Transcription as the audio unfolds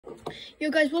Yo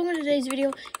guys, welcome to today's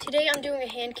video. Today I'm doing a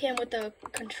hand cam with the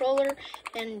controller,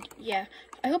 and yeah,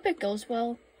 I hope it goes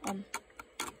well.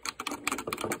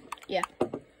 Yeah.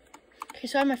 Okay,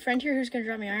 so I have my friend here who's gonna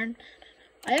drop me iron.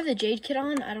 I have the Jade kit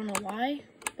on, I don't know why,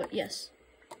 but yes.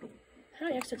 How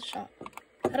do I exit the shop?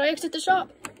 How do I exit the shop?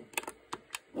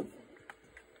 I'm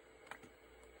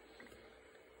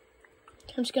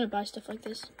just gonna buy stuff like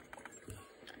this.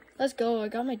 Let's go, I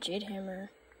got my Jade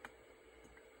hammer.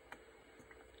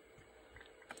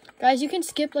 Guys, you can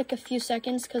skip like a few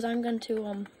seconds because I'm going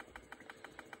to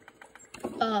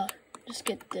just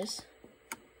get this.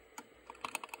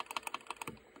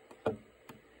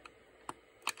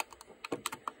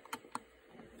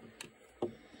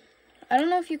 I don't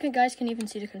know if you guys can even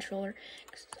see the controller.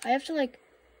 'Cause I have to like,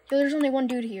 yo, there's only one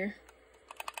dude here.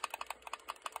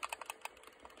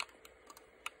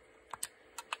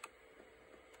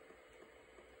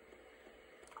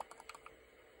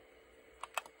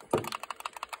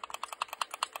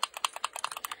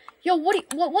 Yo, what,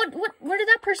 where did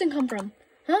that person come from?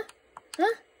 Huh?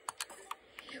 Huh?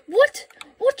 What?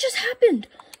 What just happened?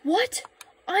 What?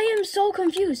 I am so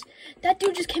confused. That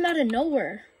dude just came out of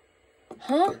nowhere.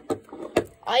 Huh?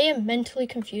 I am mentally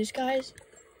confused, guys.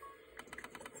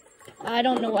 I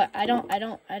don't know what, I don't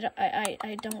know.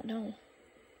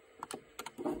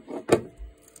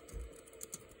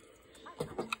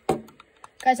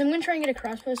 Guys, I'm gonna try and get a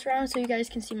crossbow round so you guys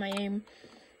can see my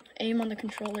aim on the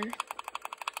controller.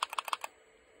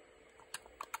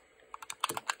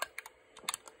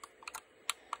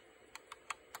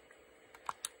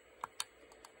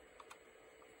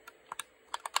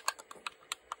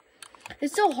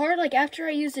 It's so hard, like, after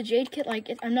I use the Jade kit, like,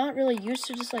 I'm not really used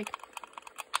to just, like...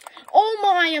 Oh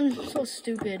my, I'm so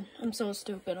stupid. I'm so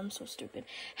stupid. I'm so stupid.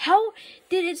 How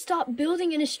did it stop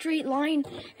building in a straight line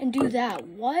and do that?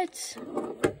 What?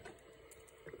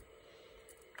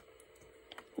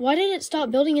 Why did it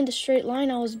stop building in the straight line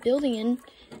I was building in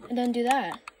and then do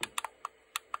that?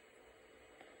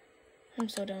 I'm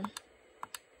so dumb.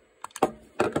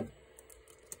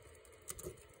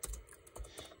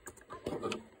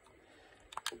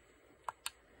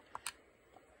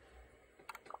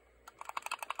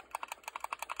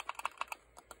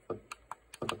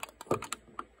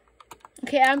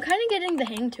 Okay, I'm kind of getting the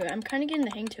hang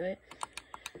to it.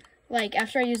 Like,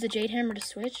 after I use the Jade hammer to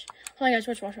switch. Hold on,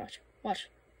 guys. Watch.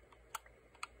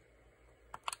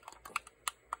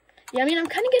 Yeah, I mean, I'm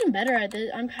kind of getting better at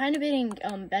this. I'm kind of getting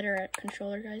better at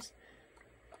controller, guys.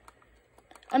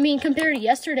 I mean, compared to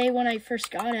yesterday when I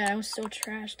first got it, I was so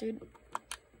trash, dude.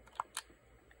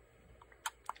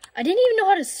 I didn't even know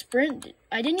how to sprint.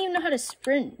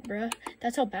 Bruh.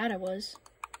 That's how bad I was.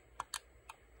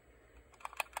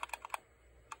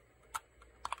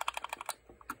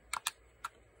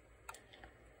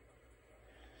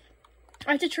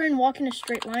 I have to try and walk in a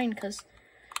straight line because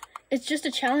it's just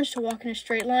a challenge to walk in a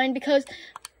straight line because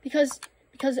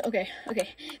okay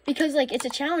because like it's a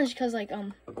challenge because like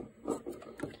I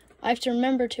have to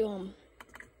remember to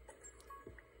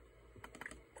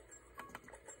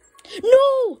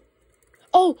no.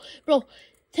 Oh bro,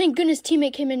 thank goodness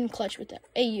teammate came in clutch with that.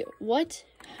 Hey, what?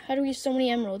 How do we use so many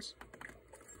emeralds?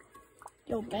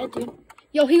 Yo, bad dude.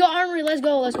 Yo, he got armory. Let's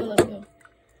go.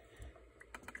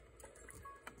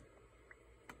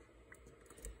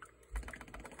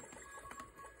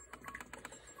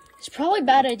 It's probably a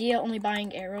bad idea only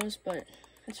buying arrows, but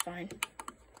it's fine.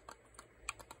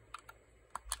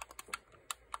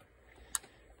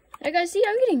 Hey guys, see,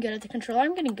 I'm getting good at the controller.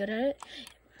 I'm getting good at it.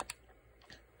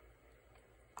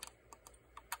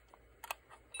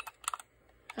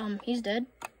 He's dead.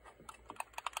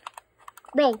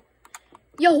 Bro.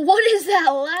 Yo, what is that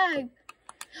lag?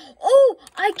 Oh,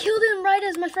 I killed him right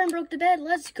as my friend broke the bed.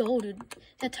 Let's go, dude.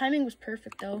 That timing was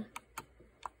perfect, though.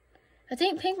 I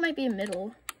think pink might be in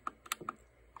middle.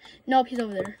 Nope, he's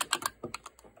over there.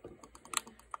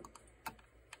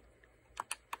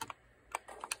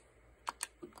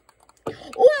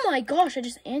 Oh my gosh, I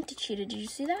just anti-cheated. Did you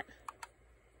see that?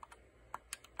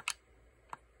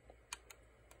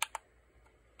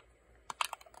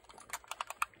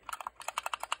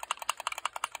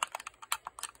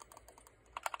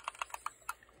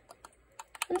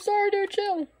 I'm sorry, dude,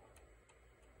 chill.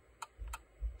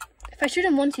 If I shoot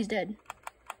him once, he's dead.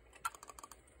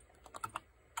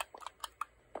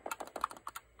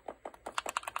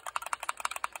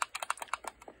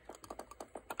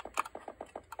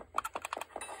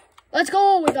 Let's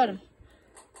go! We got him.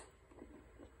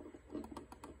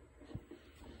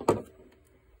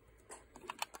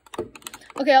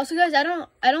 Okay, also guys, I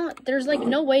don't, there's like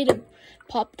no way to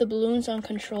pop the balloons on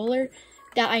controller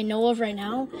that I know of right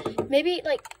now. Maybe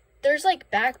like there's like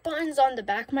back buttons on the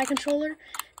back of my controller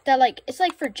that like, it's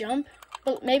like for jump,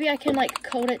 but maybe I can like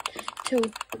code it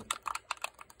to.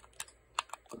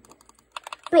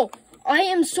 Bro, I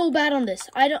am so bad on this.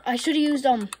 I should have used,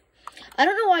 I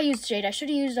don't know why I used Jade. I should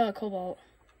have used, Cobalt.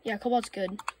 Yeah, Cobalt's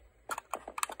good.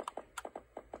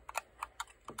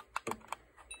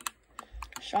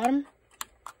 Shot him.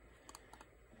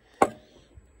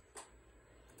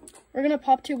 We're gonna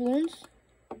pop 2 balloons.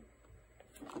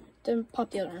 Then pop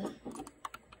the other one.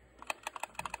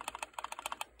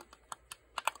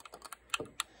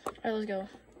 Alright, let's go.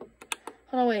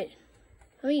 Hold on, wait.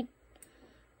 Let me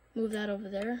move that over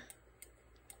there.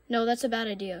 No, that's a bad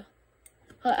idea.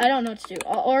 I don't know what to do.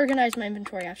 I'll organize my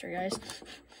inventory after, guys.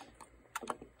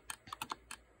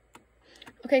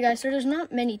 Okay, guys, so there's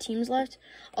not many teams left.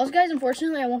 Also, guys,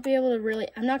 unfortunately, I won't be able to really...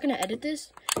 I'm not going to edit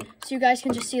this, so you guys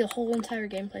can just see the whole entire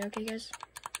gameplay, okay, guys?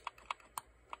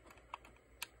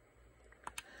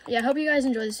 Yeah, I hope you guys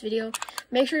enjoy this video.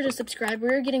 Make sure to subscribe.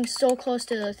 We're getting so close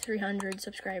to 300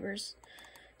 subscribers,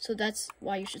 so that's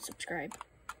why you should subscribe.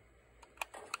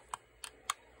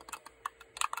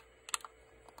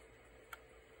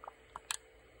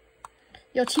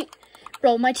 Yo,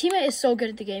 bro, my teammate is so good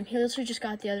at the game. He literally just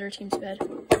got the other team's bed.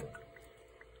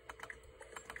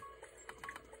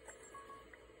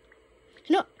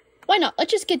 No, why not?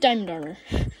 Let's just get diamond armor.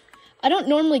 I don't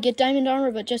normally get diamond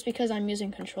armor, but just because I'm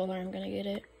using controller, I'm gonna get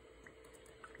it.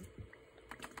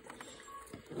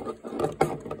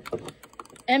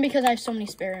 And because I have so many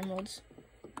spare emeralds.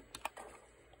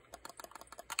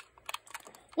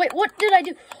 Wait, what did I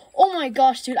do? Oh my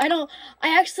gosh, dude, I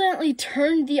accidentally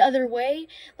turned the other way.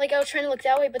 Like, I was trying to look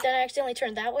that way, but then I accidentally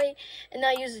turned that way, and then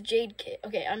I used the jade kit.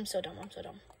 Okay, I'm so dumb,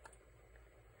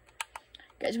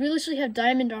 Guys, we literally have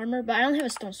diamond armor, but I only have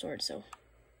a stone sword, so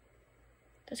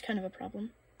that's kind of a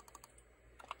problem.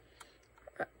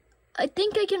 I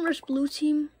think I can rush blue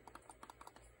team.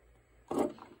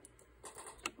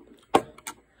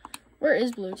 Where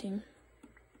is blue team?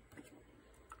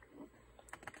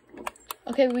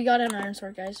 Okay, we got an iron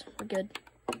sword, guys. We're good.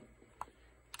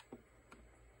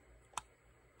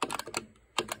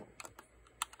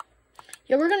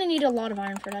 Yeah, we're gonna need a lot of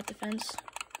iron for that defense.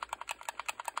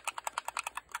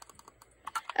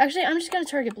 Actually, I'm just gonna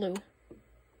target blue.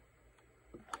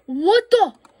 What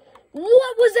the?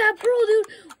 What was that pearl, dude?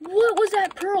 What was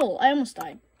that pearl? I almost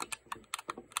died.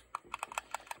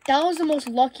 That was the most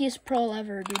luckiest pearl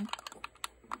ever, dude.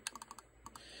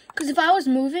 Because if I was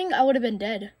moving, I would have been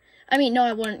dead. I mean, no,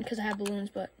 I wouldn't because I have balloons,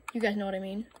 but you guys know what I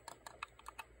mean.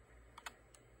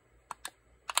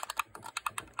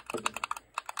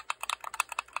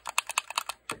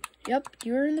 Yep,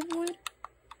 you're in the void.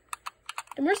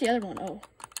 And where's the other one? Oh.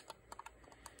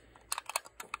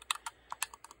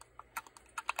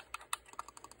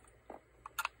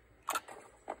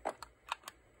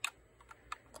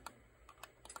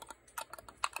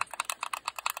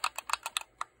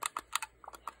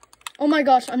 Oh my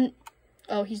gosh,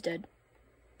 Oh, he's dead.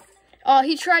 Oh,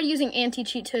 he tried using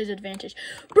anti-cheat to his advantage.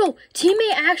 Bro,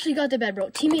 teammate actually got the bed, bro.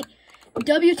 Teammate,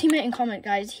 teammate and comment,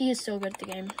 guys. He is so good at the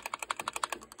game.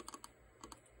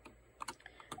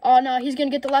 Oh, no, he's gonna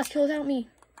get the last kill without me.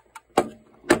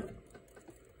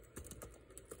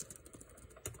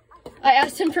 I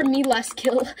asked him for me last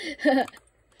kill.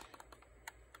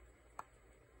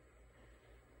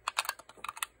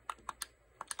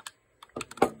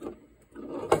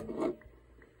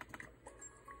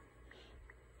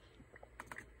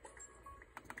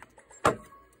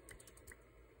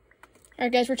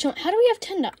 Alright, guys, we're chilling. How do we have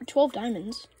 12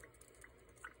 diamonds?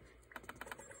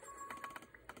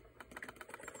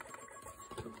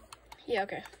 Yeah,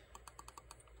 okay.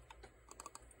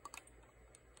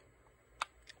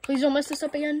 Please don't mess this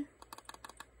up again.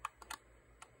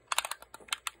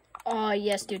 Oh,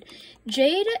 yes, dude.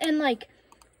 Jade and, like...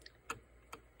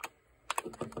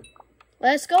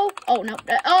 Let's go. Oh, no.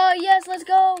 Oh, yes, let's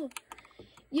go.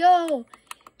 Yo.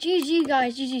 GG,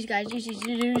 guys. GG's, guys.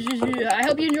 GG. I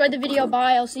hope you enjoyed the video.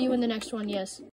 Bye. I'll see you in the next one. Yes.